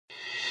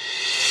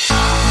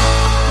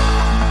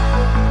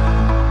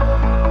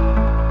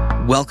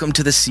Welcome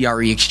to the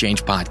CRE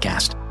Exchange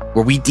podcast,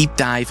 where we deep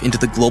dive into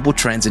the global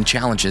trends and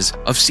challenges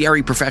of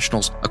CRE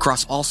professionals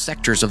across all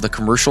sectors of the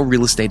commercial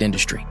real estate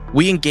industry.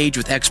 We engage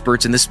with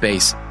experts in the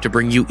space to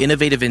bring you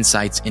innovative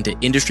insights into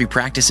industry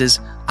practices,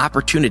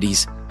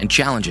 opportunities, and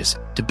challenges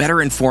to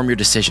better inform your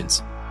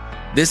decisions.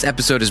 This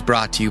episode is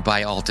brought to you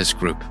by Altus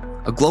Group,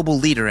 a global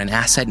leader in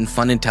asset and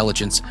fund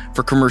intelligence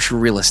for commercial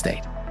real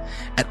estate.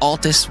 At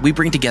Altus, we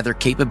bring together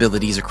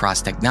capabilities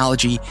across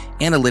technology,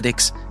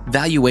 analytics,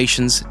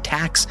 valuations,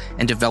 tax,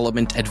 and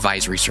development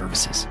advisory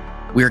services.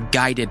 We are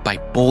guided by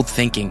bold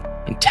thinking,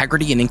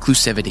 integrity, and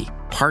inclusivity,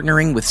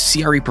 partnering with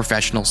CRE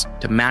professionals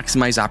to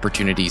maximize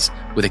opportunities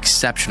with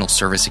exceptional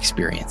service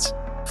experience.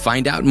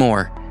 Find out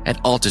more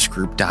at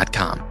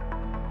altusgroup.com.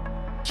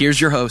 Here's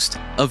your host,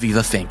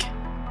 Aviva Fink.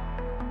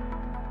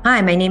 Hi,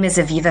 my name is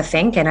Aviva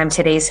Fink, and I'm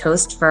today's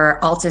host for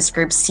Altus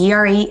Group's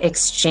CRE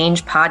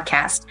Exchange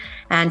podcast.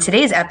 And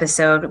today's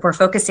episode, we're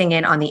focusing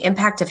in on the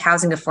impact of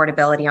housing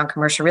affordability on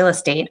commercial real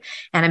estate.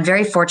 And I'm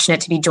very fortunate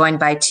to be joined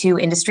by two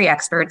industry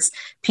experts,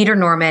 Peter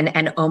Norman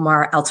and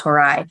Omar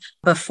Eltorai.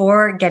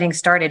 Before getting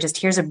started, just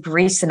here's a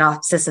brief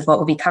synopsis of what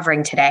we'll be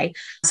covering today.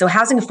 So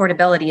housing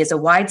affordability is a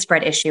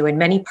widespread issue in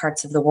many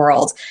parts of the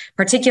world,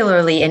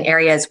 particularly in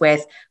areas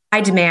with high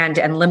demand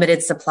and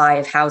limited supply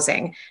of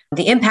housing.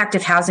 The impact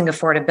of housing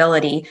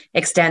affordability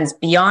extends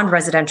beyond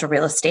residential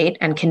real estate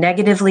and can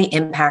negatively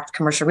impact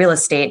commercial real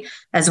estate,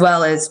 as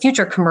well as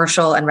future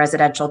commercial and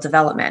residential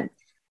development.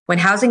 When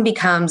housing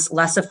becomes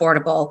less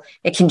affordable,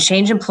 it can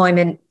change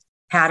employment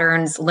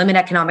patterns, limit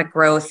economic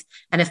growth,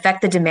 and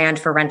affect the demand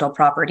for rental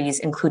properties,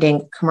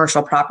 including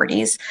commercial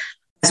properties.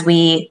 As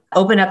we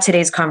open up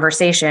today's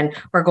conversation,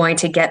 we're going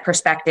to get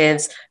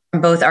perspectives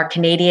from both our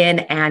Canadian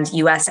and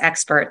US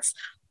experts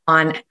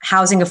on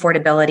housing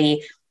affordability,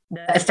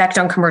 the effect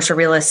on commercial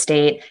real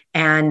estate,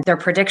 and their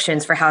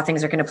predictions for how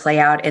things are going to play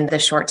out in the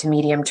short to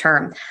medium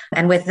term.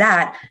 And with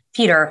that,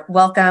 Peter,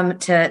 welcome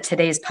to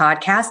today's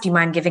podcast. Do you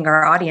mind giving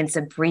our audience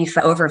a brief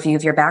overview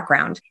of your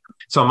background?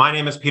 So my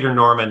name is Peter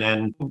Norman,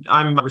 and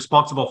I'm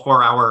responsible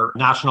for our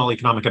national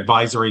economic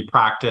advisory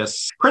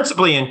practice,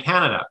 principally in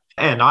Canada.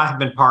 And I have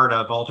been part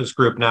of Altus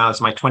Group now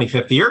as my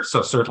 25th year,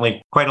 so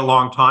certainly quite a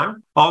long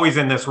time, always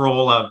in this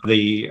role in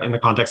the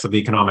context of the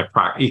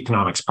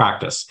economics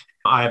practice.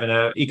 I have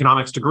an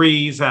economics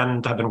degrees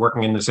and I've been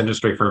working in this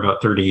industry for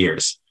about 30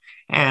 years.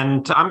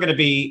 And I'm going to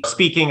be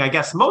speaking, I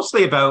guess,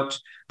 mostly about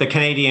the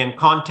Canadian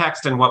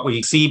context and what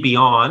we see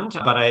beyond,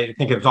 but I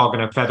think it's all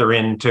going to feather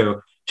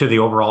into the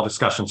overall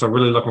discussion. So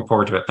really looking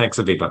forward to it. Thanks,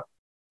 Aviva.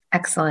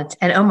 Excellent.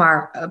 And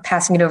Omar,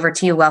 passing it over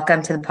to you.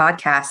 Welcome to the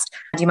podcast.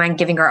 Do you mind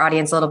giving our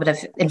audience a little bit of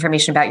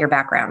information about your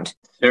background?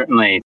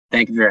 Certainly.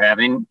 Thank you for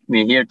having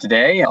me here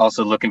today.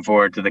 Also looking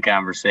forward to the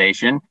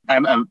conversation.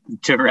 I'm a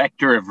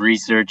director of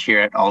research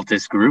here at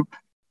Altus Group.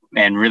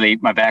 And really,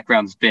 my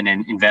background's been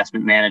in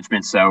investment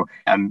management. So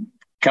I'm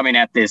coming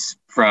at this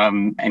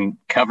from and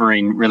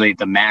covering really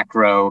the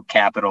macro,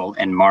 capital,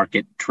 and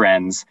market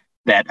trends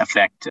that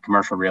affect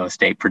commercial real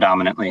estate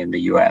predominantly in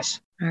the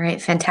U.S. All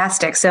right,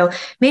 fantastic. So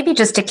maybe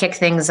just to kick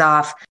things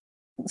off,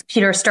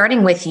 Peter,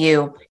 starting with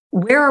you,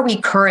 where are we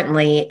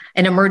currently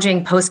in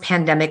emerging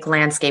post-pandemic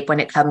landscape when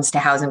it comes to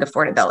housing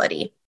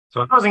affordability?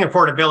 So housing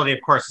affordability,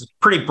 of course, is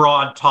a pretty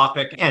broad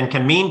topic and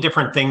can mean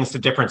different things to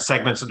different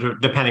segments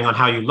depending on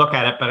how you look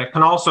at it, but it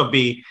can also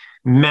be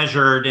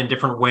measured in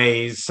different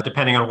ways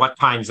depending on what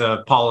kinds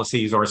of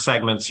policies or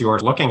segments you're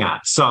looking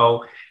at.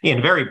 So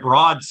in very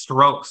broad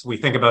strokes, we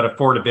think about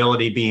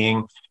affordability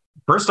being,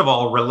 first of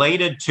all,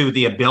 related to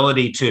the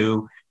ability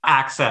to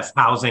access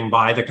housing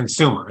by the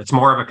consumer. It's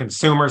more of a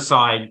consumer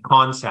side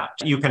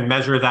concept. You can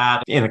measure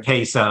that in the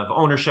case of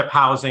ownership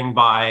housing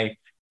by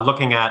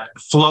looking at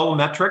flow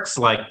metrics,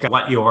 like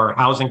what your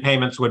housing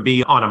payments would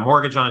be on a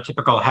mortgage on a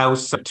typical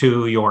house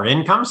to your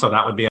income. So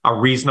that would be a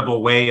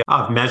reasonable way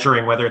of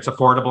measuring whether it's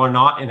affordable or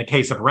not. In the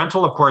case of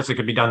rental, of course, it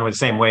could be done the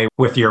same way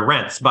with your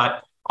rents.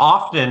 But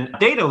often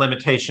data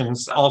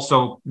limitations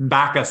also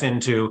back us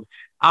into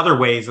other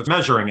ways of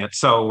measuring it.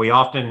 So we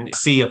often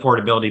see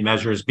affordability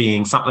measures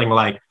being something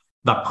like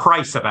the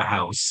price of a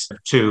house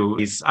to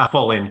a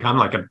full income,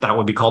 that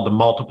would be called the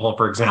multiple,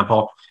 for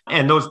example.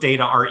 And those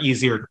data are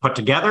easier to put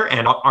together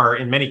and are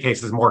in many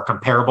cases more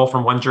comparable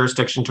from one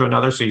jurisdiction to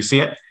another. So you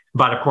see it.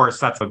 But of course,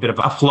 that's a bit of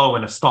a flow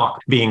in a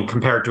stock being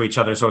compared to each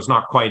other. So it's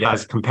not quite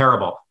as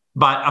comparable.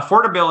 But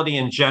affordability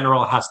in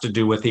general has to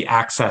do with the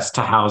access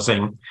to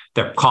housing,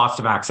 the cost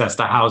of access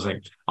to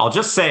housing. I'll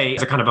just say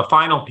as a kind of a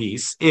final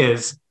piece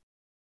is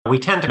we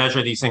tend to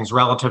measure these things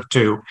relative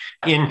to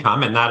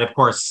income, and that, of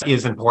course,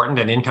 is important,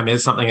 and income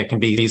is something that can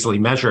be easily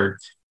measured.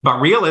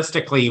 But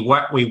realistically,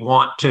 what we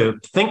want to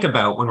think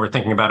about when we're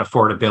thinking about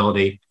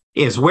affordability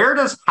is where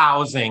does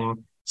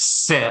housing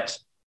sit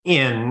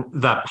in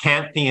the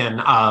pantheon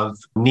of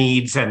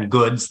needs and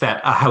goods that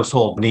a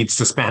household needs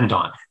to spend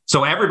on?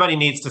 So everybody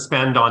needs to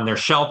spend on their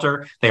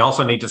shelter. They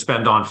also need to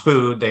spend on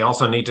food. They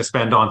also need to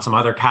spend on some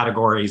other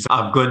categories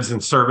of goods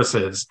and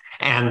services.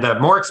 And the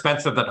more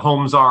expensive that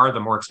homes are, the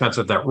more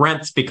expensive that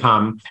rents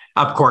become.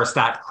 Of course,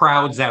 that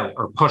crowds out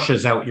or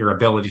pushes out your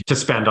ability to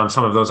spend on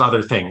some of those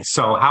other things.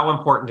 So how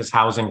important is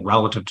housing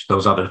relative to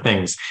those other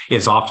things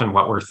is often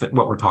what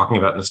we're talking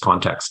about in this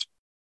context.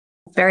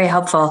 Very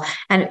helpful.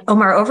 And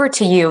Omar, over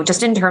to you,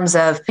 just in terms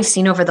of we've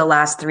seen over the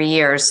last 3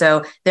 years.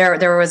 So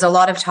there was a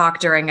lot of talk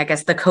during, I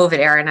guess, the COVID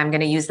era, and I'm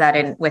going to use that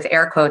in with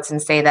air quotes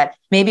and say that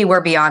maybe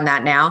we're beyond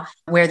that now,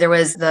 where there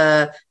was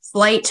the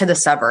flight to the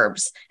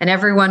suburbs and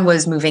everyone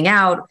was moving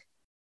out.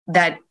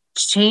 That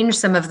changed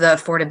some of the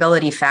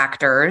affordability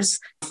factors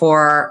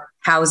for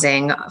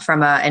housing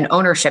from an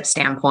ownership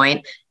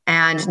standpoint.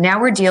 And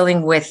now we're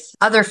dealing with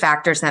other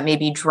factors that may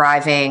be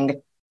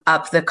driving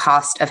up the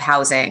cost of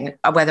housing,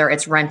 whether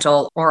it's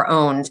rental or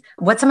owned.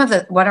 What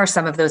are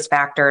some of those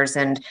factors,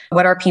 and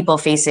what are people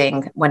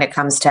facing when it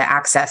comes to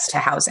access to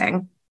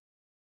housing?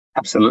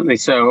 Absolutely.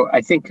 So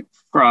I think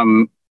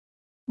from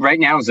right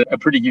now is a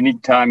pretty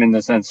unique time in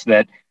the sense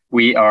that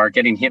we are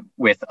getting hit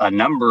with a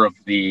number of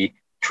the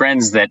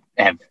trends that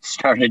have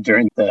started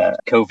during the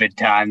COVID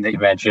time that you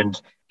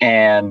mentioned.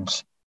 And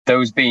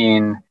those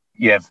being,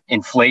 you have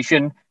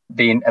inflation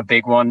being a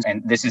big one.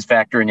 And this is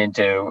factoring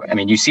into,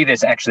 you see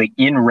this actually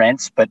in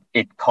rents, but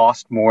it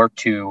costs more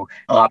to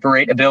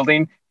operate a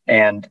building.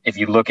 And if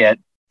you look at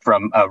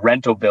from a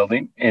rental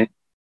building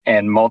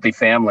and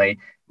multifamily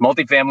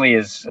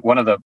is one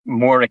of the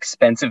more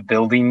expensive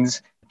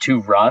buildings to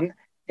run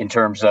in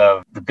terms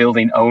of the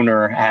building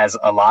owner has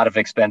a lot of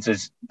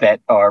expenses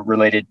that are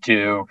related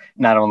to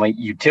not only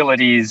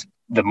utilities,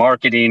 the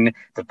marketing,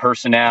 the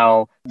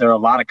personnel. There are a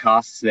lot of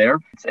costs there.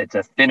 It's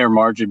a thinner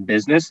margin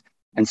business.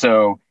 And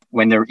so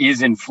when there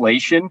is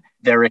inflation,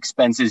 their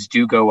expenses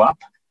do go up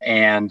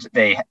and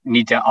they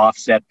need to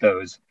offset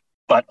those.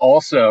 But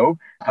also,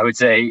 I would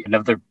say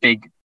another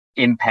big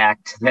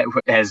impact that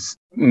has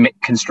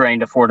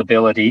constrained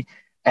affordability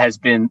has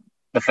been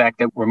the fact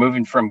that we're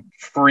moving from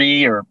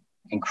free or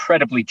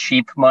incredibly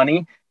cheap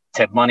money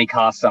to money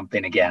costs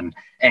something again.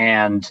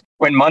 And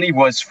when money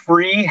was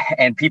free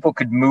and people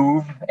could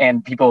move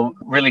and people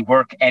really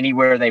work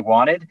anywhere they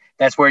wanted,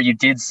 that's where you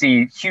did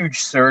see huge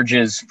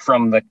surges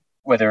from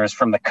whether it's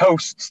from the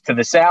coasts to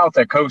the south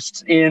or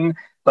coasts in,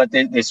 but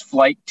this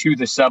flight to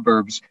the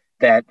suburbs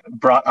that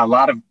brought a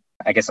lot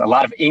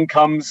of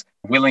incomes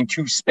willing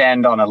to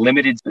spend on a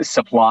limited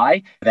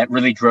supply that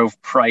really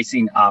drove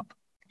pricing up.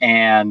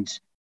 And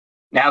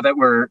now that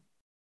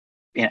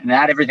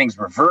not everything's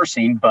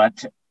reversing,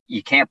 but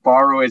you can't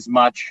borrow as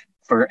much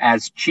for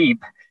as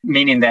cheap,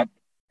 meaning that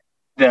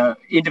the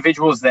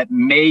individuals that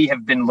may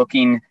have been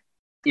looking,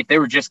 if they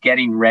were just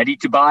getting ready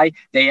to buy,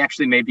 they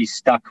actually may be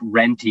stuck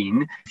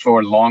renting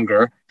for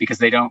longer because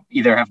they don't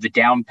either have the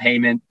down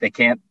payment, they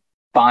can't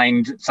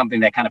find something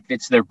that kind of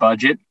fits their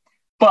budget.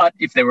 But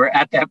if they were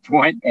at that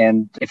point,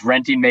 and if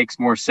renting makes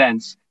more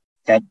sense,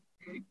 that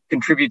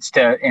contributes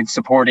to and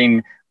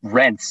supporting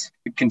rents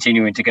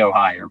continuing to go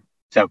higher.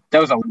 So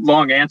that was a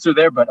long answer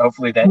there, but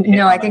hopefully that.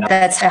 No, I think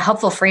that's a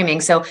helpful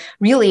framing. So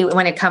really,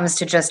 when it comes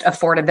to just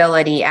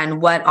affordability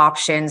and what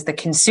options the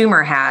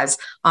consumer has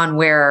on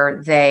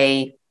where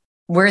they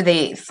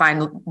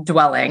find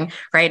dwelling,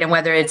 right? And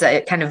whether it's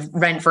a kind of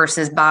rent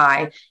versus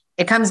buy,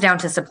 it comes down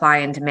to supply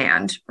and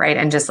demand, right?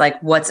 And just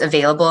like what's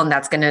available, and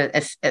that's going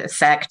to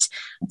affect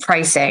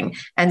pricing.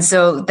 And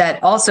so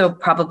that also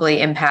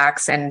probably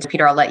impacts, and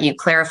Peter, I'll let you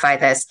clarify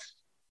this,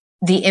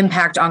 the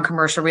impact on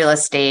commercial real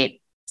estate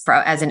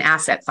as an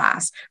asset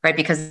class, right?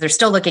 Because they're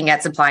still looking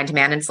at supply and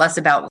demand. And it's less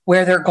about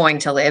where they're going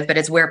to live, but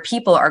it's where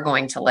people are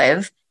going to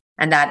live.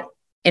 And that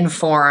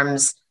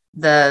informs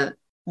the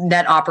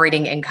net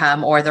operating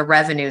income or the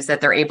revenues that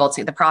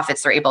the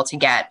profits they're able to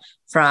get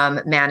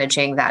from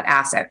managing that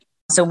asset.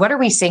 So what are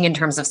we seeing in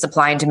terms of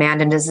supply and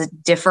demand? And does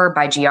it differ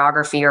by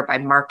geography or by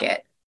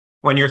market?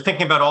 When you're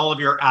thinking about all of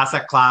your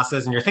asset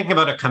classes and you're thinking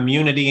about a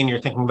community and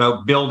you're thinking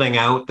about building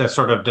out the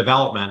sort of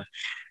development,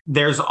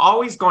 there's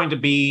always going to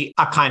be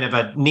a kind of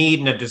a need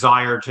and a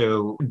desire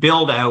to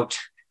build out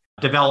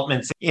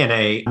developments in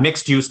a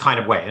mixed use kind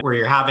of way, where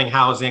you're having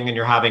housing and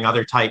you're having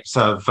other types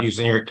of use,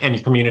 and your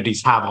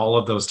communities have all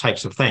of those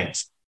types of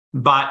things.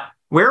 But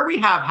where we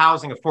have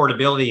housing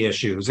affordability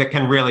issues, it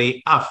can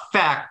really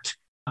affect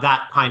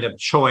that kind of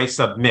choice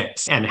of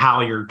mix and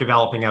how you're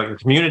developing out your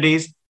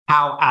communities,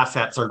 how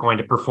assets are going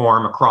to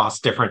perform across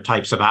different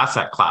types of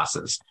asset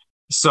classes.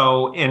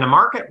 So in a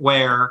market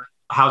where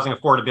housing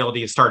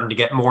affordability is starting to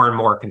get more and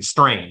more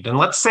constrained. And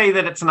let's say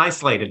that it's an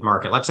isolated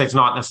market. Let's say it's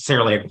not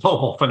necessarily a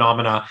global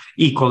phenomena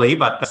equally,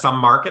 but some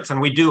markets,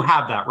 and we do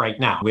have that right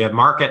now. We have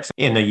markets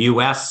in the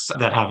US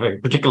that have a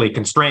particularly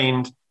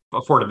constrained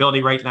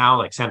affordability right now,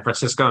 like San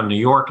Francisco and New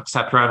York, et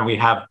cetera. And we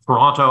have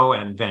Toronto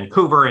and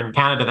Vancouver in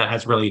Canada that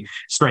has really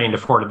strained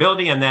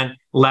affordability, and then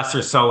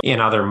lesser so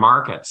in other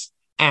markets.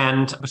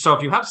 And so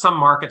if you have some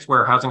markets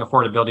where housing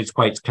affordability is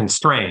quite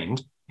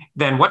constrained,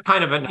 then what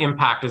kind of an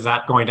impact is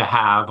that going to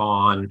have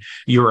on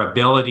your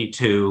ability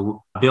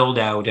to build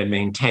out and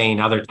maintain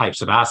other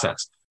types of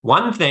assets?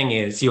 One thing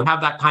is you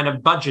have that kind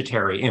of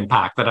budgetary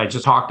impact that I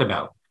just talked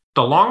about.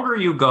 The longer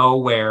you go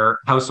where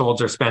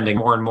households are spending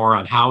more and more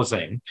on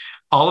housing,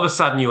 all of a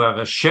sudden you have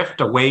a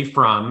shift away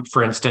from,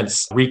 for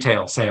instance,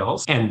 retail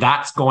sales. And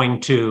that's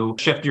going to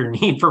shift your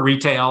need for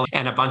retail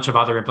and a bunch of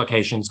other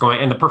implications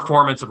and the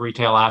performance of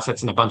retail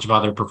assets and a bunch of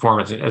other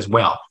performance as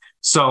well.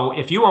 So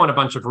if you own a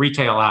bunch of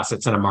retail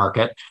assets in a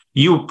market,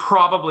 you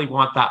probably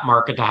want that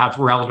market to have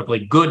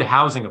relatively good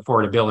housing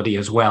affordability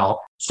as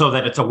well, so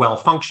that it's a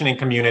well-functioning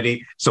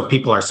community, so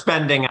people are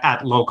spending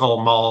at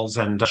local malls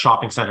and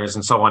shopping centers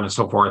and so on and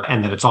so forth,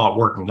 and that it's all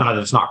working, that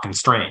it's not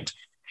constrained.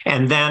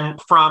 And then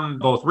from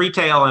both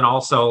retail and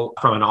also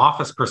from an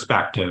office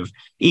perspective,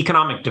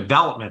 economic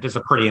development is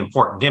a pretty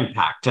important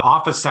impact.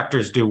 Office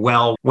sectors do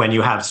well when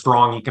you have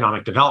strong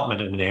economic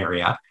development in an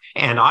area.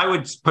 And I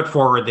would put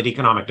forward that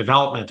economic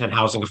development and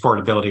housing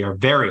affordability are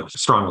very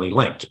strongly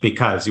linked,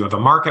 because you have a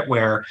market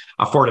where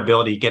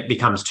affordability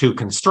becomes too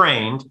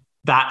constrained.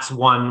 That's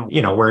one,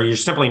 where you're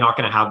simply not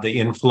going to have the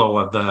inflow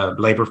of the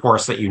labor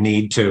force that you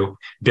need to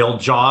build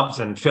jobs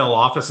and fill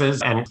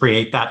offices and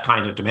create that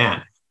kind of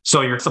demand.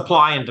 So your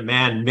supply and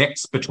demand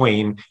mix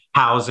between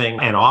housing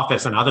and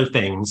office and other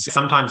things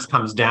sometimes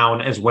comes down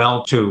as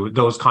well to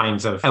those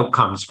kinds of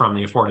outcomes from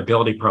the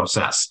affordability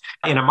process.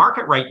 In a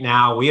market right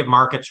now, we have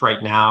markets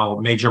right now,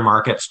 major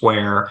markets,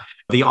 where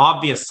the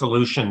obvious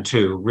solution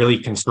to really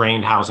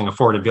constrained housing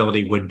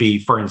affordability would be,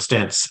 for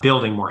instance,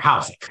 building more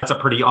housing. That's a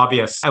pretty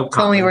obvious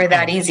outcome. If only were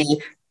that easy.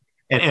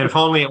 And if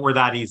only it were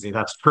that easy,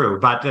 that's true.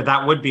 But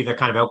that would be the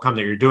kind of outcome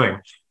that you're doing.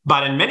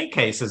 But in many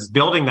cases,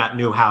 building that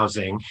new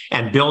housing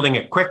and building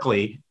it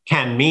quickly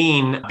can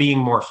mean being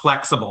more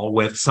flexible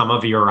with some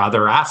of your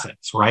other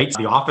assets, right?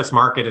 The office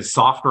market is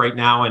soft right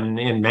now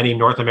in many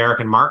North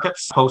American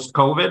markets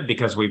post-COVID,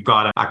 because we've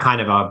got a kind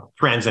of a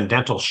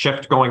transcendental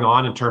shift going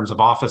on in terms of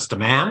office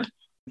demand.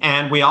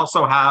 And we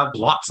also have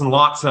lots and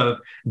lots of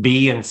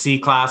B and C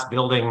class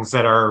buildings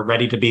that are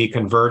ready to be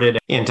converted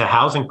into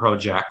housing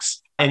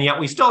projects. And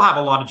yet we still have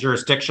a lot of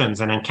jurisdictions.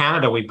 And in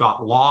Canada, we've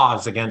got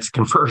laws against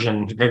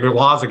conversion,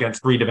 laws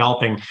against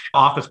redeveloping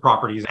office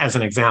properties, as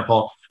an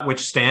example,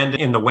 which stand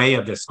in the way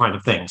of this kind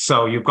of thing.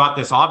 So you've got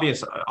this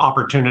obvious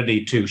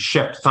opportunity to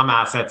shift some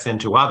assets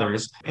into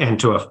others and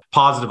to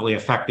positively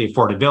affect the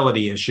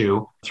affordability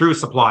issue through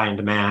supply and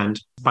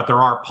demand. But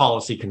there are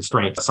policy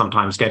constraints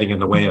sometimes getting in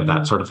the way of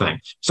that sort of thing.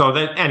 So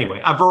that,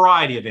 anyway, a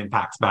variety of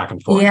impacts back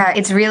and forth. Yeah,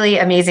 it's really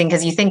amazing,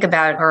 because you think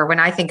about, or when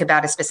I think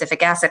about a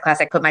specific asset class,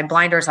 I put my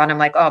blinders on. I'm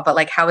like, oh,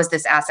 but how is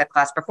this asset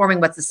class performing?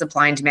 What's the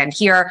supply and demand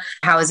here?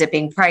 How is it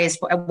being priced?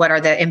 What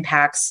are the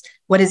impacts?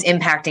 What is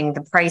impacting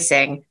the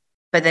pricing?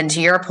 But then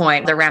to your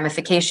point, the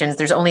ramifications,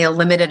 there's only a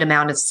limited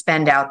amount of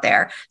spend out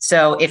there.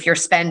 So if you're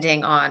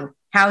spending on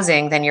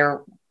housing, then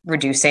you're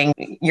reducing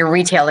your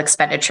retail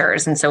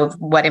expenditures. And so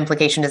what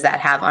implication does that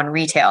have on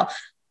retail?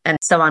 And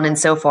so on and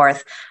so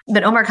forth.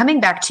 But Omar, coming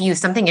back to you,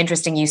 something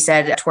interesting you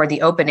said toward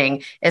the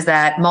opening is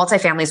that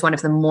multifamily is one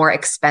of the more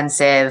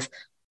expensive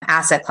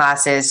asset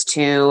classes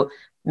to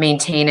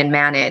maintain and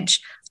manage.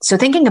 So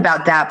thinking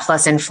about that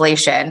plus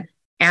inflation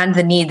and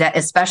the need that,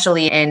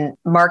 especially in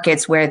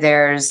markets where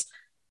there's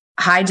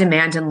high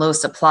demand and low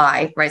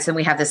supply, right? So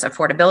we have this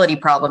affordability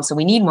problem. So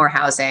we need more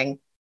housing.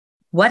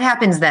 What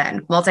happens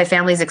then?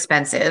 Multifamily is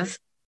expensive.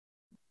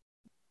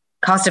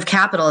 Cost of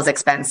capital is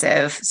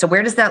expensive. So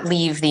where does that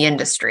leave the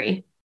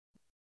industry?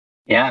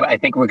 Yeah, I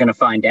think we're going to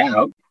find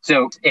out.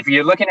 So if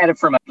you're looking at it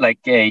from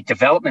a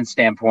development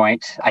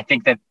standpoint, I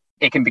think that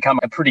it can become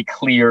a pretty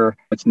clear,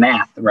 it's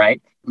math,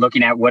 right?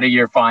 Looking at what are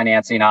your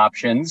financing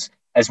options,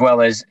 as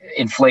well as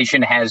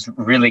inflation has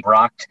really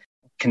rocked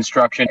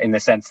construction in the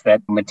sense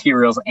that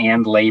materials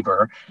and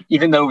labor,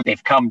 even though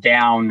they've come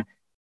down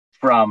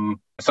from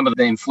some of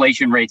the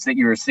inflation rates that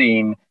you were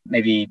seeing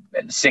maybe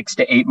 6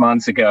 to 8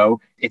 months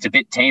ago, it's a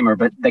bit tamer,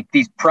 but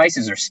these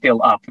prices are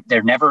still up.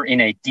 They're never in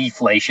a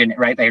deflation,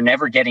 right? They're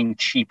never getting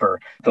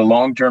cheaper. The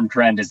long-term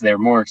trend is they're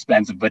more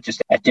expensive, but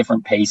just at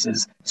different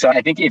paces. So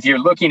I think if you're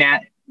looking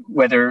at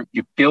whether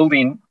you're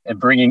building and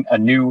bringing a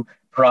new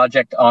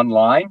project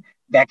online,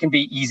 that can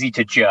be easy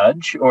to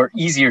judge, or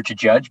easier to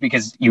judge,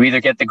 because you either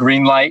get the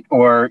green light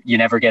or you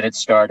never get it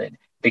started.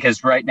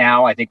 Because right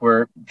now, I think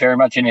we're very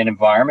much in an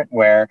environment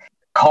where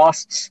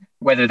costs,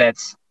 whether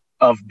that's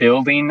of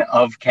building,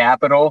 of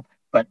capital,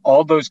 but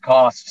all those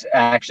costs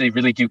actually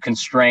really do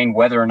constrain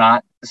whether or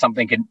not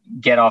something can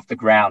get off the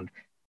ground.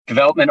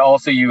 Development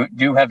also, you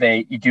do have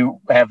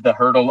the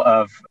hurdle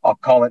of, I'll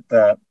call it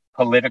the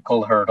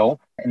political hurdle,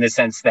 in the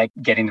sense that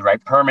getting the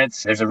right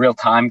permits, there's a real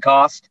time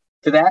cost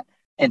to that.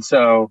 And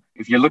so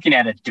if you're looking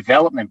at a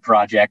development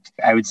project,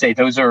 I would say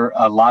those are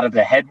a lot of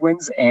the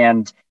headwinds,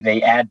 and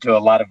they add to a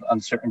lot of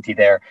uncertainty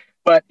there.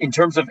 But in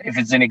terms of if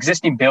it's an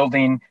existing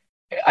building,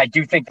 I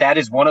do think that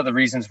is one of the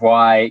reasons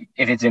why,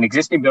 if it's an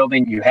existing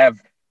building, you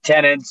have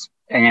tenants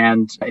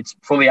and it's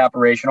fully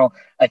operational.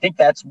 I think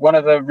that's one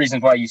of the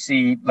reasons why you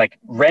see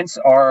rents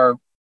are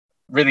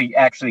really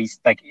actually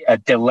a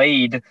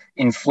delayed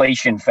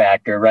inflation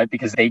factor, right?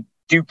 Because they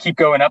do keep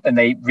going up and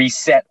they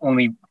reset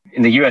only.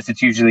 In the US,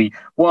 it's usually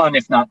 1,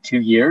 if not 2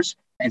 years.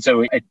 And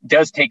so it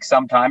does take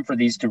some time for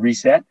these to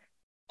reset,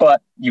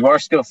 but you are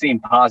still seeing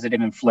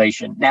positive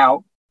inflation.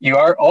 Now, you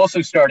are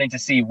also starting to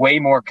see way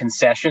more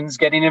concessions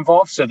getting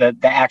involved, so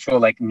that the actual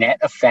net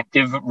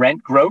effective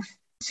rent growth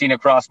seen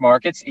across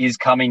markets is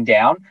coming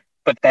down.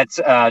 But that's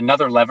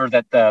another lever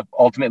that the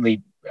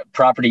ultimately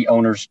property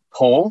owners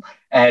pull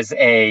as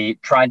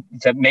trying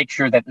to make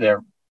sure that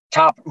their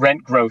top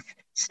rent growth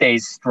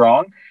stays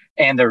strong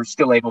and they're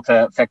still able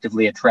to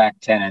effectively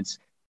attract tenants.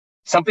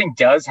 Something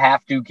does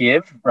have to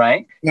give,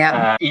 right?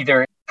 Yeah.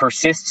 Either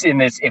persists in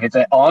this, if it's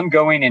an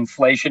ongoing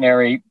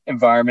inflationary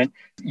environment,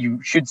 you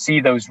should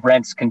see those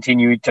rents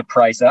continue to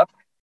price up.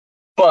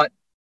 But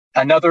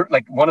another,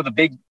 one of the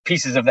big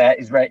pieces of that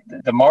is, right,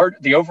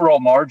 the overall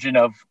margin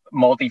of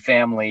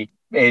multifamily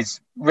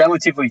is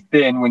relatively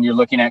thin when you're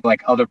looking at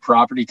other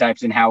property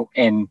types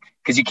and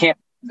because you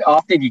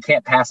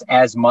can't pass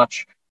as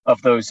much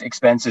of those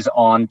expenses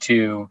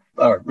onto,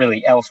 or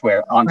really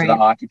elsewhere, onto the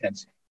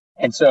occupants.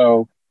 And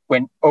so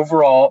when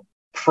overall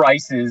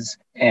prices,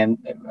 and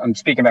I'm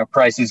speaking about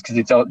prices because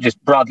it's all just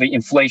broadly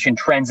inflation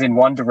trends in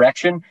one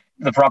direction,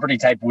 the property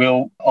type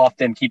will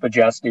often keep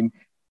adjusting.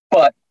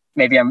 But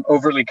maybe I'm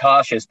overly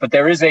cautious, but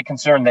there is a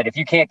concern that if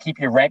you can't keep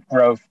your rent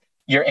growth,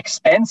 your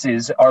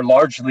expenses are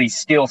largely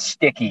still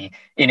sticky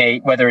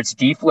whether it's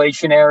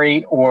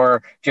deflationary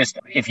or just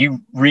if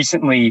you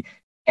recently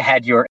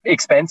had your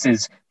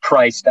expenses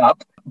priced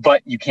up,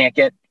 but you can't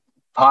get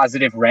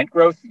positive rent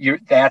growth,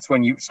 that's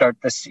when you start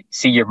to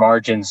see your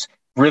margins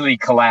really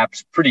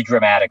collapse pretty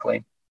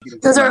dramatically.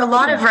 Those are a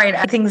lot of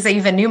things that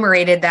you've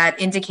enumerated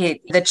that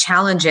indicate the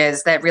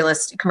challenges that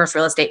commercial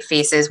real estate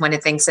faces when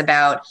it thinks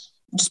about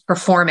just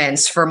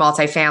performance for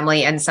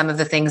multifamily and some of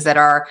the things that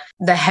are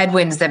the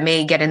headwinds that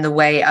may get in the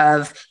way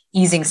of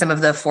easing some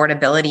of the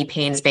affordability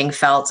pains being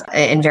felt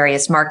in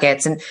various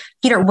markets. And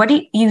Peter, what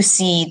do you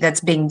see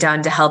that's being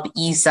done to help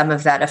ease some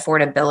of that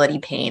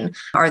affordability pain?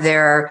 Are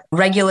there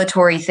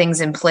regulatory things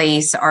in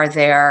place? Are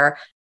there,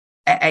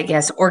 I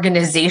guess,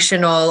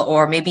 organizational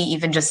or maybe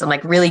even just some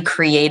really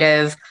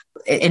creative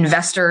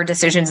investor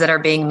decisions that are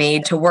being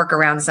made to work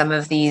around some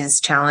of these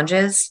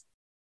challenges?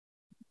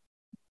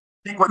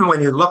 I think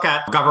when you look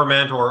at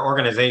government or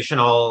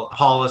organizational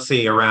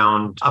policy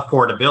around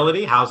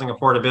affordability, housing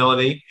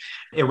affordability,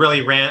 it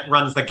really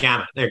runs the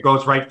gamut. It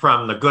goes right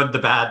from the good, the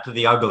bad, to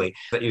the ugly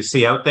that you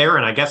see out there.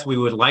 And I guess we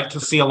would like to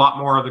see a lot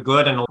more of the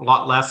good and a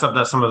lot less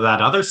of some of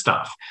that other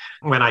stuff.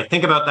 When I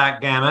think about that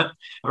gamut,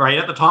 right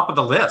at the top of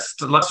the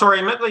list, let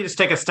me just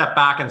take a step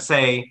back and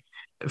say,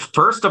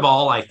 first of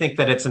all, I think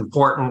that it's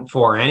important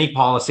for any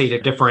policy to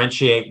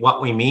differentiate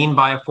what we mean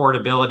by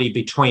affordability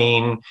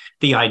between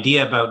the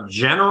idea about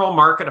general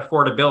market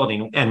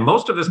affordability. And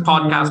most of this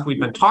podcast, we've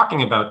been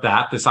talking about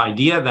this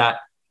idea that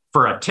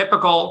for a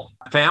typical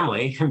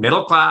family,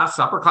 middle class,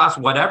 upper class,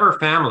 whatever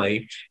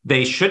family,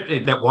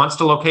 that wants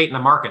to locate in the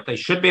market, they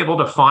should be able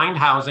to find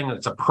housing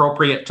that's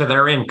appropriate to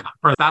their income.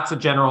 That's a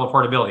general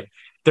affordability.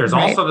 There's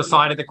also the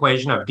side of the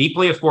equation of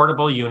deeply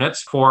affordable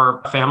units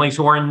for families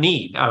who are in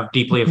need of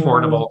deeply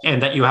affordable,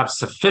 and that you have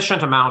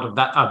sufficient amount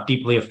of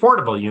deeply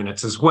affordable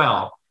units as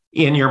well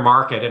in your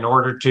market in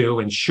order to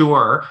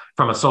ensure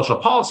from a social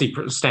policy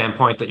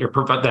standpoint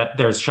that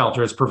there's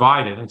shelters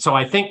provided. And so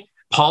I think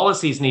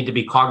policies need to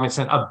be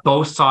cognizant of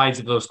both sides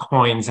of those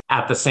coins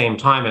at the same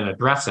time and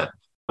address it.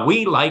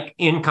 We like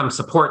income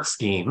support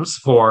schemes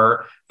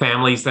for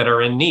families that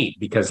are in need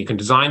because you can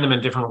design them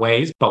in different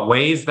ways, but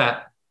ways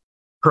that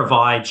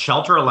provide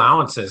shelter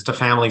allowances to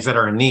families that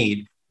are in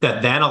need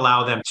that then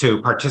allow them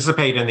to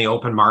participate in the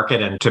open market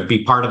and to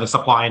be part of the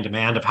supply and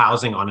demand of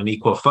housing on an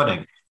equal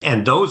footing.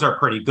 And those are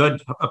pretty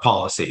good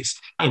policies.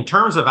 In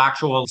terms of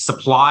actual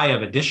supply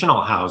of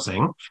additional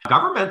housing,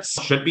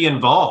 governments should be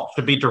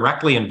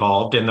directly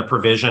involved in the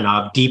provision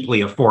of deeply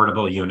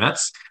affordable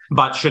units,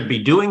 but should be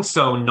doing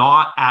so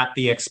not at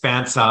the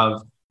expense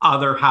of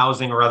other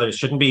housing or others.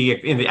 Shouldn't be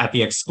at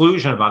the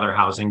exclusion of other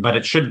housing, but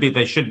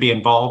they should be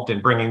involved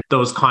in bringing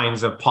those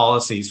kinds of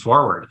policies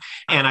forward.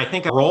 And I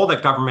think a role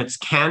that governments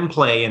can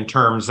play in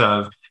terms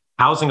of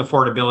housing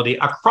affordability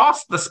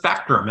across the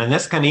spectrum, and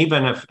this can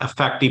even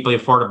affect deeply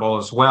affordable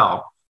as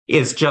well,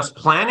 is just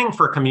planning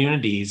for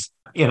communities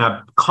in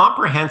a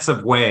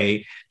comprehensive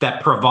way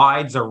that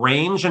provides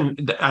an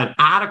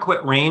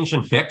adequate range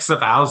and mix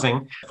of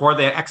housing for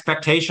the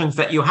expectations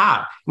that you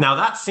have. Now,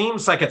 that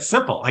seems like it's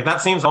simple.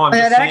 That seems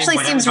that actually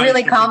seems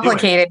really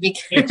complicated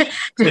because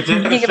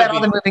thinking about all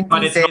the moving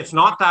pieces. But it's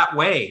not that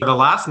way. For the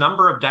last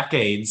number of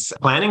decades,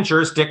 planning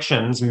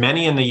jurisdictions,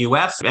 many in the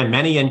US and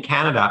many in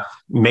Canada,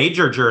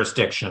 major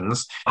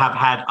jurisdictions, have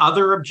had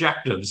other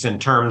objectives in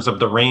terms of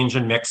the range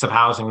and mix of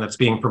housing that's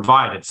being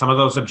provided. Some of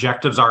those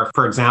objectives are,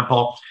 for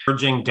example,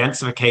 urging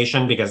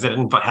densification because it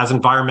has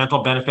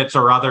environmental benefits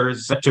or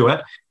others to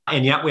it.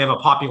 And yet we have a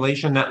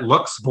population that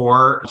looks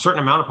for a certain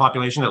amount of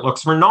population that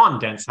looks for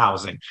non-dense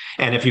housing.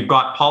 And if you've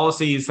got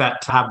policies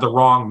that have the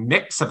wrong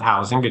mix of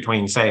housing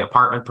between, say,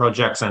 apartment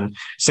projects and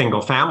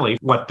single family,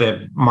 what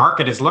the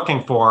market is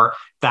looking for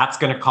that's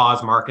going to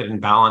cause market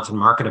imbalance, and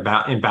market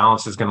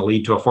imbalance is going to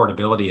lead to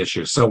affordability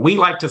issues. So we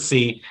like to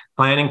see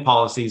planning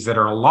policies that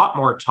are a lot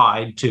more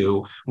tied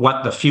to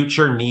what the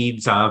future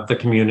needs of the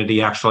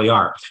community actually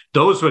are.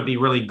 Those would be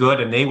really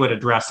good, and they would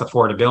address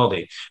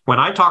affordability. When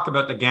I talk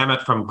about the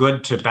gamut from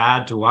good to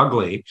bad to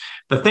ugly,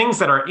 the things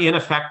that are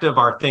ineffective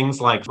are things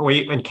like,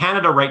 in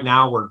Canada right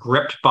now, we're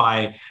gripped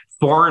by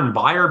foreign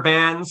buyer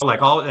bans.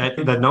 Like all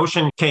the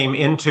notion came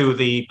into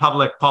the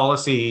public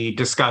policy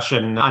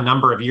discussion a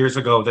number of years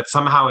ago that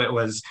somehow it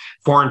was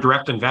foreign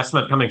direct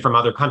investment coming from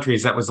other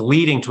countries that was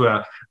leading to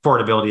a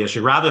affordability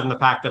issue, rather than the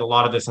fact that a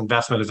lot of this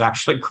investment is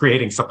actually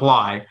creating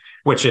supply,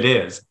 which it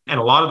is. And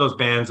a lot of those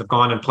bans have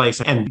gone in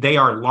place, and they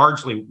are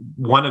largely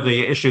one of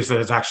the issues that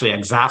has actually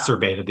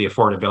exacerbated the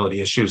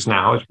affordability issues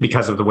now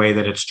because of the way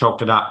that it's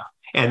choked it up.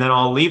 And then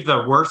I'll leave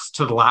the worst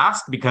to the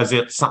last, because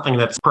it's something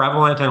that's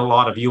prevalent in a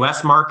lot of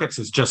US markets,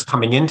 is just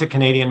coming into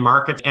Canadian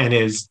markets and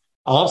is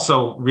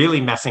also really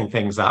messing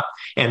things up.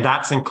 And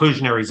that's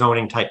inclusionary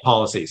zoning type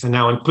policies. And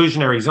now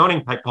inclusionary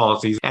zoning type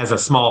policies, as a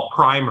small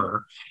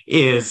primer,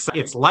 it's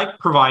like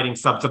providing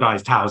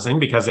subsidized housing,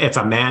 because it's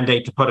a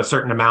mandate to put a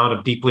certain amount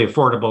of deeply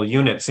affordable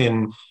units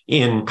in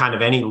kind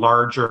of any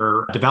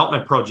larger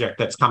development project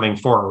that's coming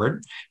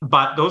forward.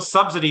 But those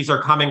subsidies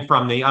are coming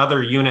from the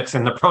other units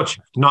in the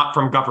project, not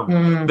from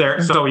government.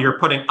 So you're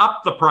putting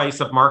up the price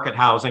of market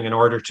housing in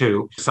order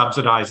to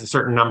subsidize a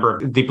certain number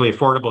of deeply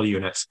affordable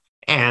units.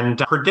 And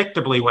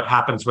predictably, what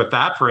happens with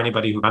that, for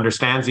anybody who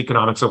understands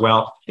economics so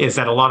well, is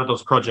that a lot of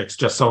those projects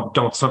just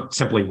don't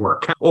simply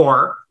work.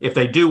 Or if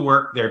they do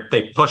work,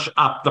 they push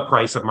up the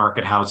price of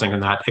market housing,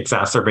 and that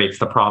exacerbates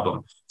the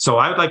problem. So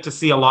I would like to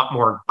see a lot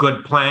more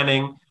good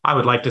planning. I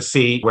would like to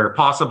see, where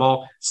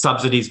possible,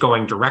 subsidies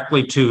going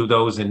directly to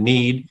those in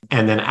need,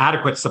 and then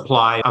adequate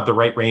supply of the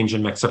right range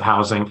and mix of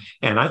housing.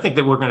 And I think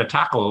that we're going to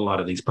tackle a lot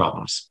of these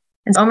problems.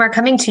 And Omar,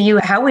 coming to you,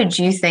 how would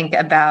you think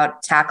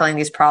about tackling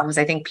these problems?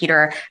 I think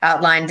Peter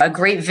outlined a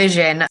great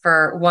vision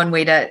for one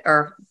way to,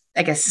 or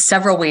I guess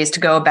several ways to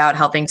go about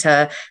helping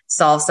to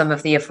solve some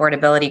of the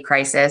affordability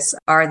crisis.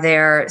 Are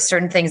there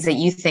certain things that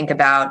you think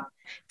about?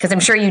 Because I'm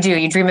sure you do.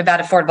 You dream about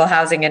affordable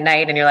housing at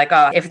night and you're like,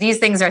 oh, if these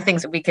things are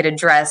things that we could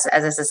address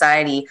as a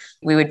society,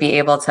 we would be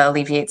able to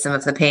alleviate some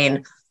of the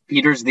pain.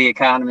 Peter's the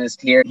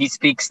economist here. He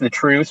speaks the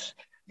truth.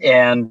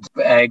 And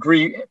I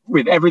agree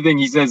with everything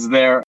he says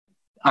there.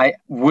 I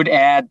would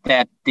add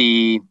that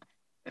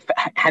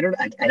I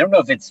don't know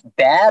if it's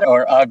bad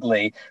or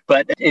ugly,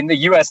 but in the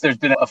U.S., there's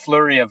been a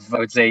flurry of, I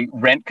would say,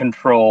 rent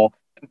control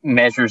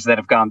measures that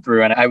have gone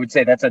through. And I would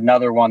say that's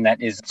another one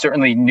that is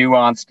certainly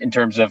nuanced in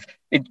terms of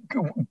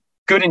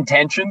good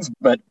intentions,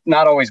 but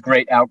not always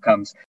great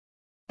outcomes.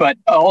 But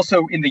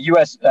also in the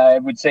U.S., I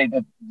would say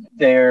that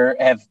there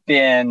have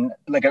been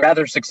like a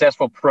rather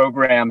successful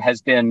program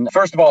has been,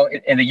 first of all,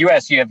 in the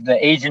U.S., you have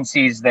the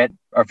agencies that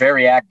are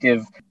very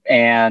active,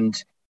 and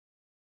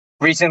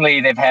recently,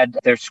 they've had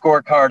their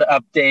scorecard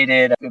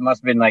updated. It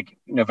must have been like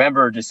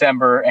November or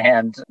December.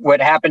 And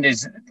what happened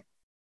is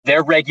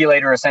their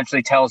regulator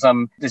essentially tells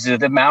them, this is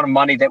the amount of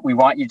money that we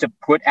want you to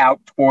put out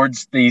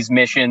towards these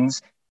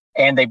missions.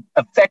 And they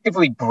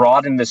effectively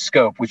broaden the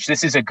scope, which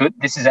this is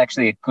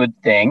actually a good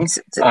thing.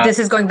 This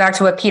is going back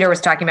to what Peter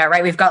was talking about,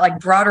 right? We've got like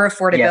broader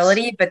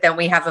affordability, yes, but then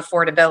we have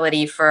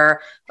affordability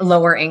for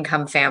lower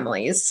income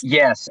families.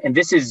 Yes. And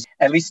this is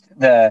at least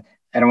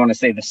I don't want to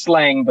say the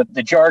slang, but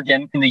the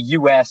jargon in the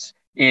U.S.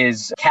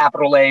 is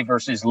capital A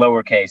versus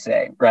lowercase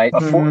a, right?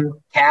 Mm-hmm.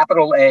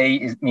 Capital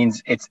A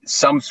means it's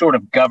some sort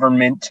of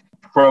government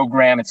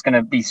program. It's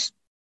going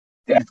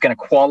to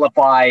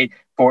qualify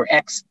for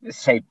X,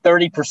 say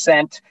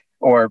 30%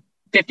 or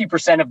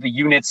 50% of the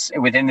units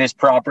within this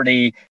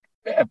property,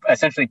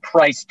 essentially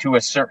priced to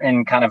a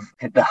certain kind of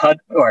the HUD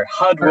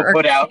will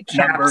put out caps,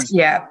 numbers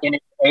in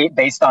it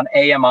based on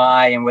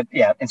AMI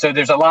and so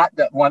there's a lot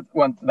that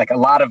a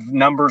lot of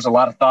numbers, a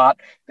lot of thought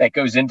that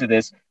goes into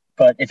this.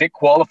 But if it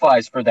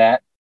qualifies for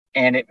that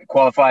and it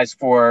qualifies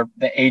for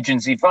the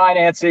agency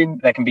financing,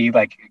 that can be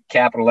like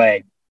capital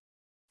A.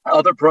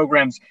 Other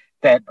programs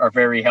that are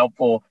very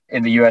helpful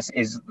in the U.S.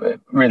 is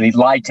really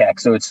LIHTC.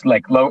 So it's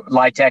like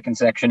LIHTC and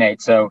Section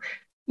 8. So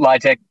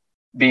LIHTC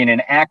being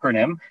an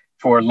acronym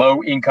for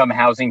Low Income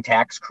Housing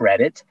Tax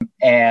Credit.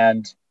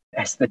 And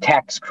that's the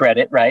tax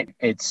credit, right?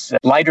 It's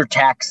lighter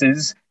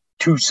taxes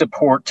to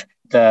support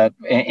the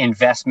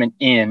investment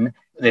in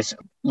this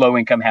low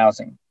income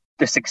housing.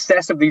 The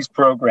success of these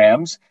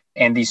programs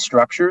and these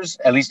structures,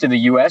 at least in the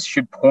US,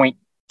 should point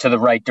to the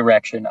right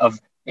direction of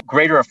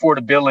greater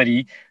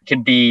affordability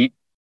can be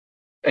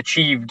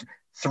achieved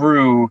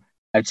through,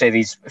 I'd say,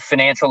 these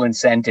financial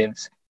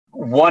incentives.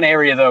 One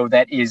area, though,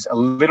 that is a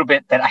little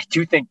bit that I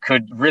do think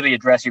could really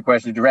address your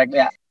question directly,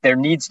 there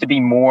needs to be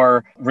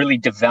more really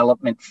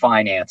development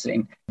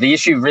financing. The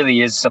issue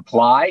really is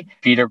supply,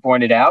 Peter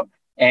pointed out.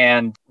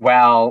 And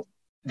while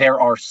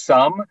there are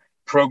some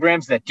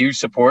programs that do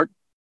support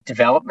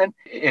development,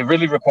 it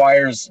really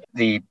requires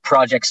the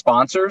project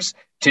sponsors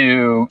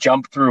to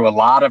jump through a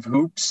lot of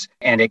hoops,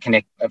 and it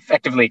can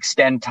effectively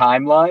extend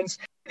timelines.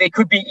 It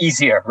could be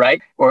easier,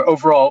 right? Or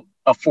overall,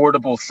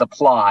 affordable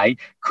supply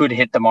could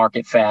hit the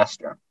market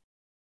faster.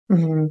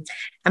 Mm-hmm.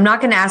 I'm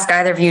not going to ask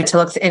either of you to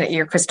look in at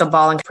your crystal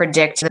ball and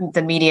predict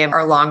the medium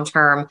or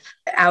long-term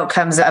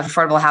outcomes of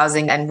affordable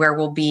housing and where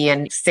we'll be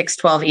in 6,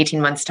 12,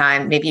 18 months'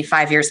 time, maybe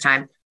 5 years'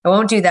 time. I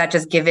won't do that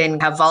just given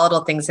how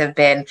volatile things have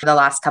been for the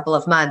last couple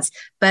of months.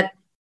 But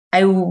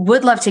I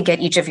would love to get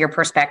each of your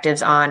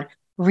perspectives on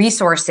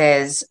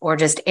resources or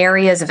just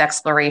areas of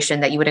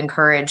exploration that you would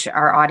encourage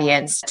our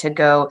audience to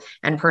go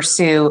and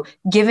pursue,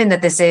 given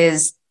that this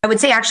is, I would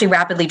say, actually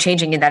rapidly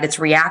changing in that it's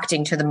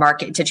reacting to the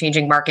market, to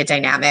changing market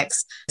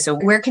dynamics. So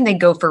where can they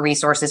go for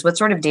resources? What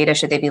sort of data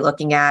should they be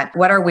looking at?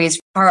 What are ways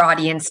for our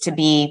audience to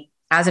be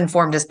as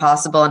informed as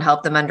possible and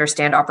help them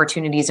understand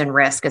opportunities and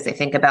risk as they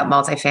think about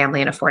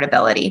multifamily and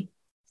affordability?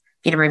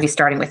 Peter, maybe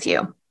starting with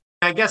you.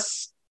 I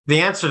guess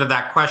the answer to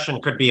that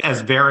question could be as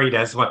varied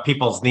as what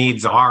people's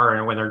needs are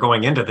and when they're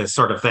going into this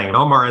sort of thing.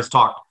 Omar has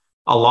talked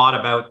a lot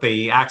about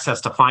the access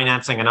to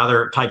financing and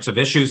other types of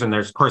issues. And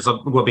there's, of course,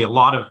 will be a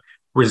lot of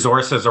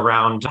resources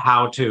around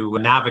how to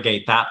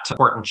navigate that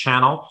important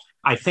channel.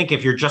 I think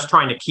if you're just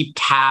trying to keep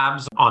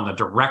tabs on the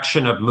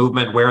direction of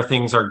movement, where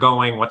things are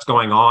going, what's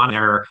going on,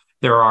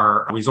 there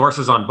are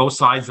resources on both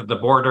sides of the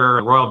border.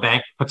 The Royal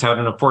Bank puts out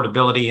an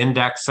affordability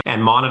index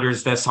and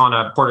monitors this on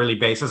a quarterly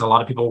basis. A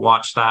lot of people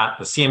watch that.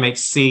 The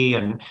CMHC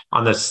and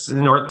on the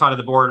north side of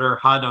the border,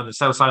 HUD on the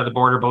south side of the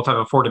border, both have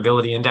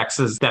affordability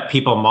indexes that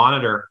people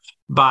monitor.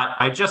 But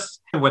I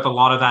just, with a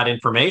lot of that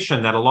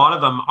information, that a lot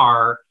of them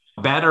are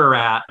better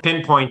at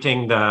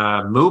pinpointing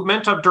the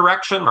movement of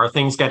direction. Are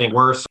things getting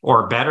worse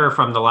or better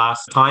from the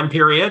last time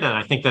period? And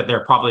I think that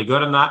they're probably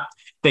good in that.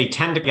 They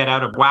tend to get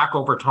out of whack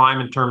over time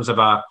in terms of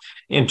a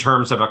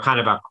kind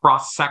of a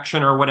cross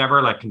section or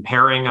whatever, like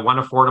comparing one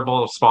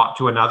affordable spot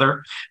to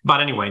another.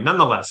 But anyway,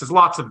 nonetheless, there's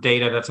lots of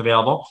data that's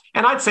available.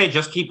 And I'd say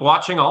just keep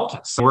watching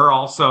Altus. We're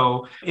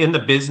also in the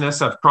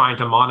business of trying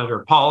to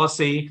monitor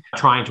policy,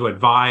 trying to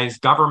advise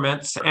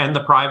governments and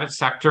the private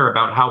sector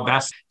about how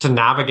best to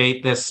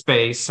navigate this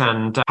space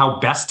and how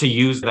best to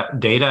use that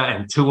data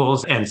and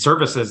tools and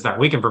services that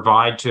we can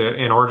provide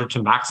in order to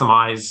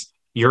maximize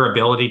your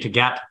ability to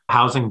get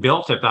housing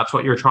built, if that's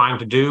what you're trying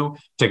to do,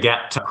 to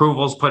get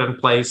approvals put in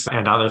place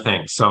and other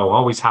things. So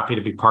always happy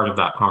to be part of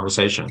that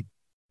conversation.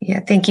 Yeah,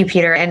 thank you,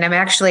 Peter. And I'm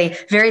actually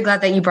very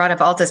glad that you brought up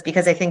Altus,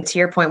 because I think, to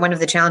your point, one of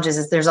the challenges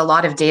is there's a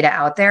lot of data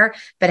out there,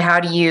 but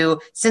how do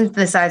you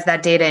synthesize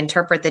that data,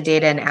 interpret the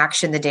data, and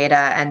action the data?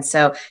 And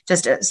so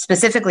just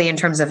specifically in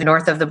terms of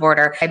north of the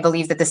border, I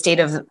believe that the state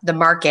of the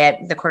market,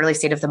 the quarterly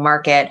state of the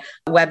market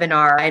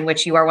webinar, in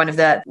which you are one of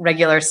the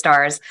regular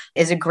stars,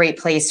 is a great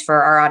place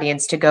for our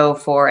audience to go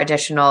for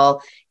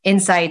additional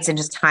insights and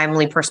just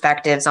timely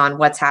perspectives on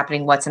what's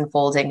happening, what's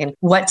unfolding, and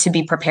what to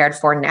be prepared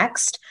for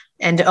next.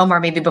 And Omar,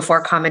 maybe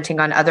before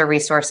commenting on other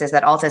resources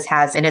that Altus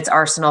has in its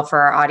arsenal for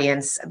our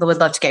audience, I would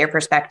love to get your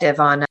perspective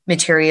on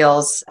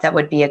materials that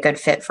would be a good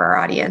fit for our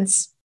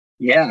audience.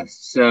 Yeah,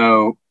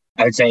 so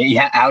I would say,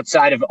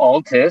 outside of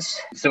Altus,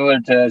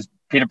 similar to, as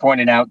Peter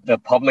pointed out, the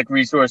public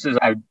resources,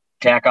 I would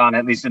tack on,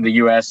 at least in the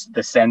US,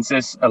 the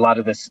census. A lot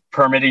of this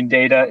permitting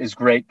data is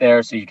great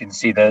there, so you can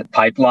see the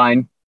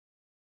pipeline.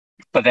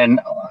 But then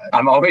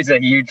I'm always a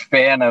huge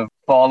fan of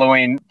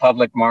following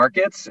public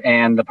markets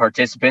and the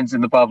participants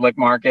in the public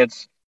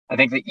markets. I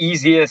think the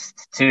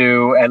easiest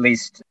to, at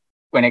least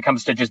when it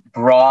comes to just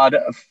broad,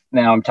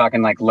 now I'm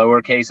talking like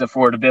lowercase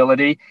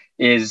affordability,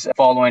 is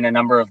following a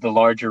number of the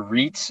larger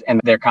REITs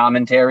and their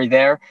commentary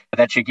there.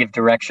 That should give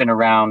direction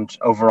around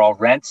overall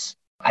rents.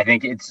 I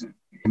think it's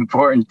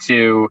important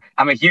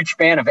I'm a huge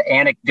fan of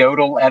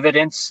anecdotal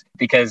evidence,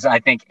 because I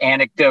think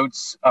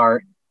anecdotes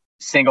are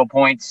single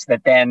points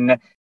that then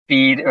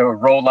feed or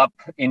roll up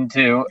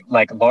into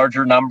like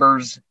larger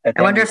numbers.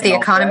 I wonder if the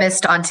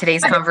economist on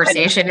today's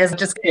conversation is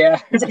just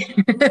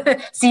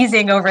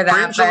seizing over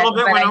that. But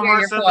I hear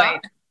your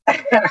point.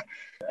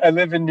 I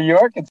live in New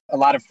York. It's a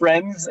lot of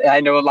friends.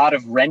 I know a lot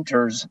of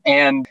renters.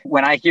 And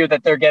when I hear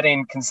that they're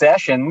getting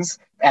concessions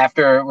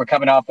after we're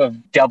coming off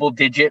of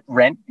double-digit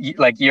rent,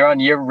 like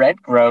year-on-year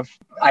rent growth,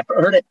 I've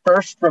heard it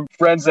first from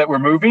friends that were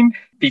moving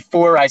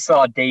before I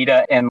saw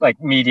data and like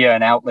media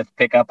and outlets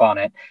pick up on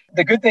it.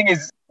 The good thing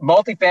is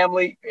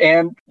multifamily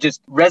and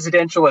just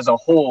residential as a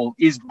whole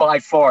is by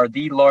far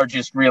the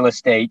largest real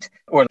estate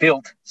or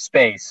built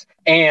space.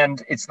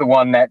 And it's the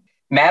one that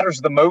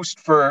matters the most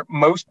for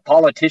most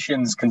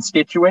politicians'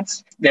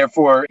 constituents.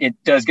 Therefore, it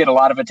does get a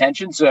lot of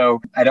attention.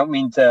 So I don't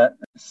mean to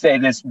say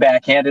this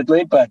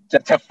backhandedly, but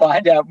to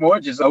find out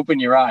more, just open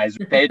your eyes,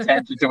 pay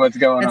attention to what's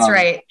going on. That's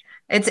right.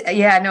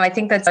 I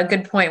think that's a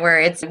good point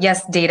where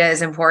yes, data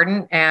is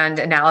important and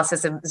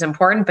analysis is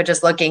important, but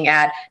just looking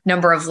at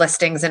number of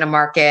listings in a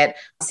market,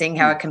 seeing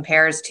how it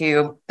compares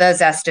to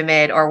those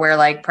estimate or where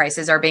like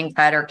prices are being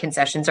cut or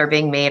concessions are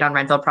being made on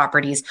rental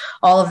properties,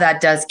 all of that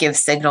does give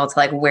signal to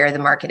like where the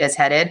market is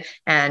headed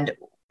and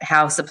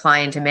how supply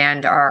and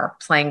demand are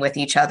playing with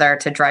each other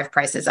to drive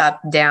prices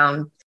up,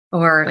 down,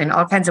 or in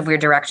all kinds of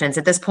weird directions.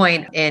 At this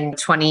point in the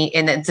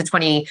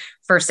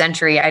 21st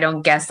century, I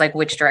don't guess like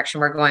which direction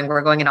we're going.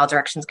 We're going in all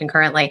directions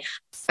concurrently.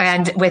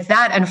 And with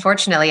that,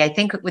 unfortunately, I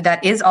think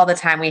that is all the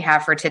time we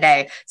have for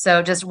today.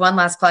 So just one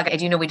last plug. I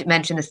do know we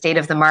mentioned the state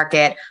of the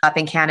market up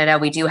in Canada.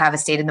 We do have a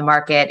state of the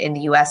market in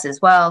the US as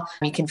well.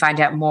 You can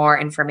find out more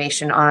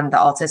information on the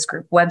Altus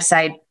Group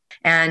website.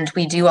 And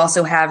we do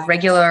also have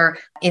regular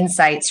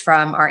insights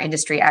from our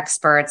industry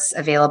experts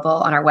available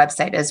on our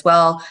website as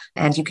well.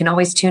 And you can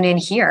always tune in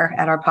here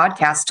at our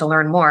podcast to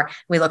learn more.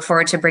 We look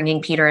forward to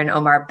bringing Peter and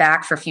Omar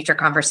back for future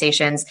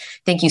conversations.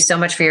 Thank you so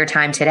much for your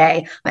time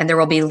today. And there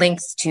will be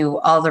links to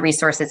all the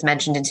resources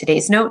mentioned in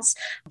today's notes.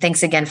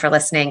 Thanks again for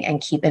listening,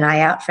 and keep an eye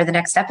out for the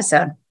next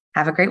episode.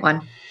 Have a great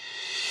one.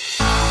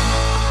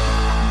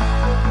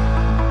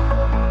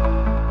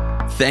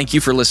 Thank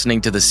you for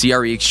listening to the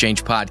CRE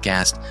Exchange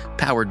podcast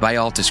powered by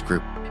Altus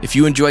Group. If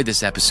you enjoyed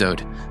this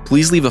episode,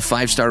 please leave a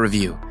 5-star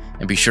review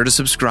and be sure to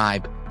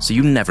subscribe so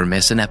you never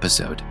miss an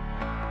episode.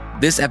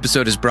 This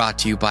episode is brought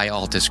to you by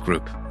Altus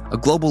Group, a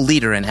global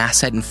leader in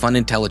asset and fund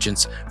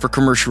intelligence for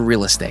commercial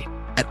real estate.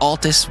 At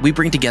Altus, we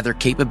bring together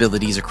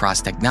capabilities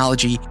across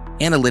technology,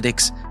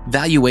 analytics,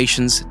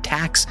 valuations,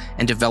 tax,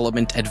 and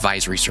development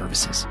advisory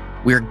services.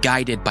 We are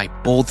guided by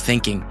bold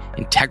thinking,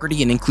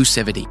 integrity, and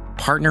inclusivity,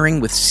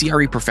 partnering with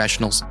CRE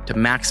professionals to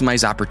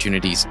maximize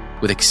opportunities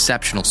with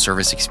exceptional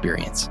service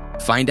experience.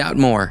 Find out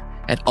more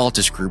at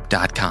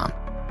altusgroup.com.